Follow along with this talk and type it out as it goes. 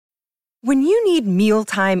When you need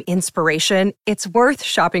mealtime inspiration, it's worth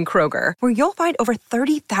shopping Kroger, where you'll find over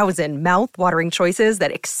 30,000 mouth-watering choices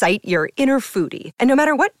that excite your inner foodie. And no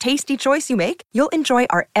matter what tasty choice you make, you'll enjoy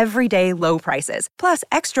our everyday low prices, plus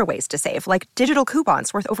extra ways to save, like digital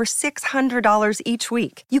coupons worth over $600 each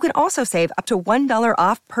week. You can also save up to $1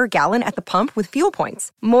 off per gallon at the pump with fuel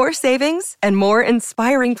points. More savings and more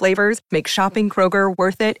inspiring flavors make shopping Kroger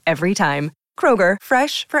worth it every time. Kroger,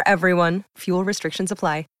 fresh for everyone. Fuel restrictions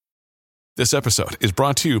apply. This episode is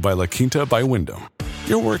brought to you by La Quinta by Wyndham.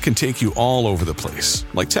 Your work can take you all over the place,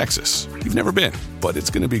 like Texas. You've never been, but it's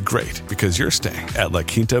going to be great because you're staying at La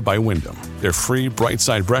Quinta by Wyndham. Their free Bright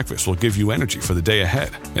Side breakfast will give you energy for the day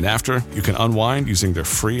ahead. And after, you can unwind using their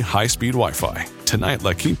free high-speed Wi-Fi. Tonight,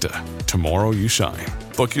 La Quinta. Tomorrow, you shine.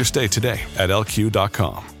 Book your stay today at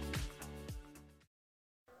LQ.com.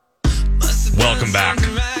 Welcome back.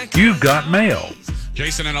 You've got mail.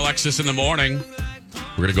 Jason and Alexis in the morning.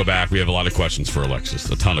 We're going to go back. We have a lot of questions for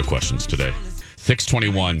Alexis. A ton of questions today.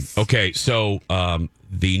 621. Okay, so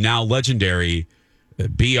the now legendary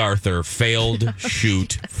B. Arthur failed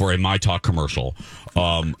shoot for a My Talk commercial.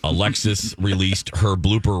 Alexis released her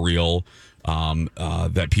blooper reel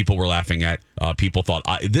that people were laughing at. People thought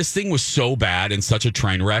this thing was so bad and such a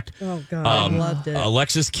train wreck. Oh God, I loved it.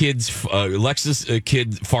 Alexis kid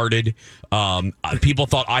farted. People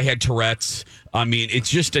thought I had Tourette's. I mean, it's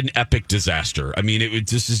just an epic disaster. I mean,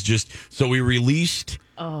 this is just so we released.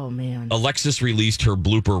 Oh man! Alexis released her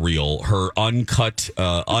blooper reel, her uncut,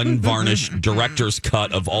 unvarnished director's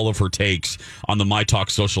cut of all of her takes on the My Talk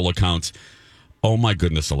social accounts. Oh my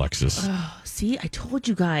goodness, Alexis. See, I told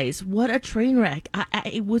you guys, what a train wreck.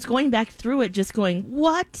 I was going back through it just going,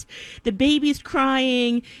 what? The baby's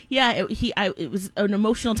crying. Yeah, it was an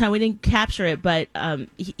emotional time. We didn't capture it, but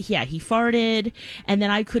he farted, and then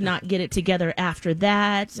I could not get it together after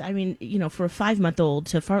that. I mean, for a 5-month-old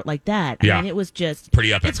to fart like that, I mean, it was just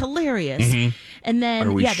pretty epic. It's hilarious. Mm-hmm. And then,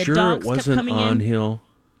 Are we the sure dogs it wasn't kept coming on in. Hill?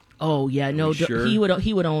 Oh yeah, no, sure? he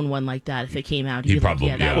would own one like that if it came out. He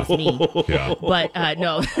probably, that was me. Yeah. But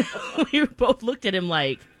no, we both looked at him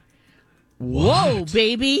like, "Whoa, What?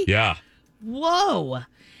 baby!" Yeah. Whoa.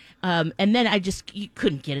 And then you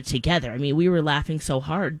couldn't get it together. I mean, we were laughing so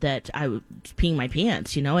hard that I was peeing my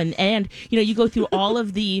pants, and you go through all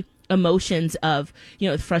of the emotions of,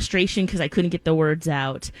 frustration because I couldn't get the words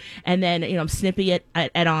out. And then, I'm snipping it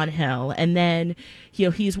at On Hill. And then,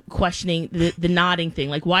 he's questioning the nodding thing.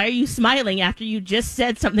 Like, why are you smiling after you just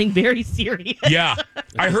said something very serious? Yeah.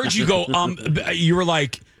 I heard you go, you were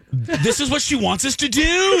like, this is what she wants us to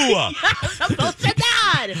do. I'm both said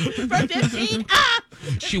that for 15 up.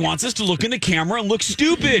 She wants us to look in the camera and look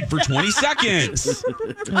stupid for 20 seconds.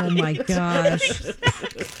 Oh my gosh. And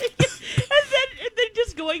then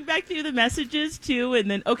just going back through the messages too,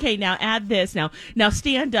 and then okay, now add this. Now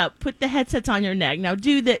stand up, put the headsets on your neck. Now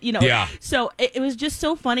do that. Yeah. So it was just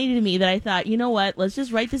so funny to me that I thought, you know what? Let's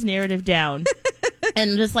just write this narrative down.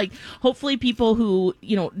 And just hopefully people who,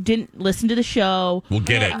 didn't listen to the show will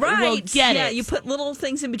get it. Right. Will get yeah, it. you put little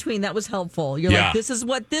things in between. That was helpful. You're like, this is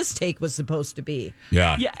what this take was supposed to be.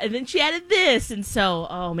 Yeah. Yeah, and then she added this, and so,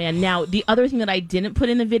 oh man. Now, the other thing that I didn't put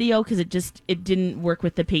in the video, because it didn't work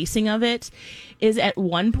with the pacing of it, is at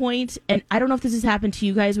one point, and I don't know if this has happened to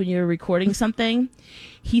you guys when you're recording something,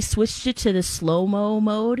 he switched it to the slow-mo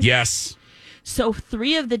mode. Yes. So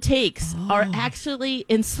 3 of the takes are actually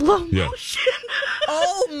in slow motion.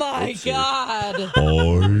 Oh my God.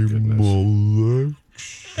 I'm Alexis.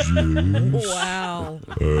 Wow.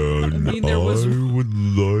 And I would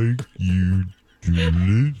like you to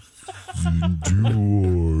listen to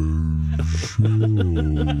our show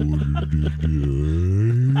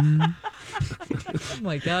today. Oh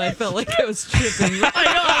my God. I felt like I was tripping. I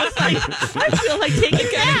know. I was like, I feel like taking I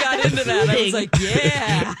kind of got into that. I was like,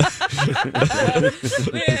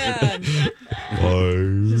 man.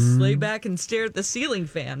 Just lay back and stare at the ceiling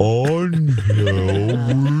fan. On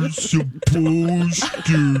how we're supposed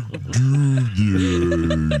to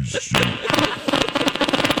do this.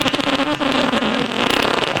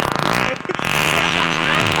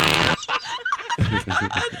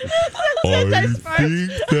 I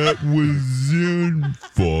think that was in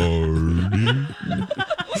farting.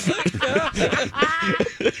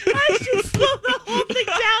 I should slow the whole thing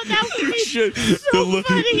down. That would be so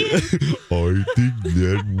funny. I think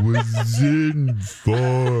that was in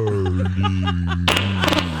farting.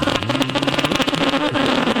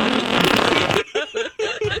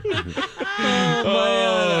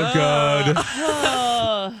 Oh, God.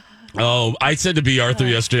 Oh, I said to B. Arthur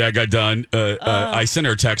yesterday, I got done. I sent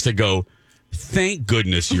her a text. I go, thank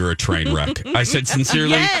goodness you're a train wreck. I said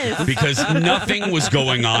sincerely, Yes. because nothing was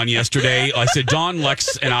going on yesterday. I said, Dawn,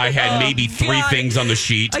 Lex, and I had maybe 3 God. thing on the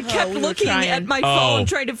sheet. I kept we were looking trying. at my Oh. phone,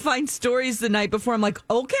 trying to find stories the night before. I'm like,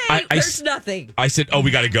 okay, I there's nothing. I said,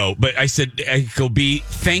 we got to go. But I said,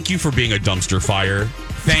 thank you for being a dumpster fire.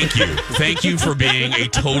 Thank you. Thank you for being a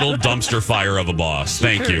total dumpster fire of a boss.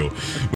 Thank you.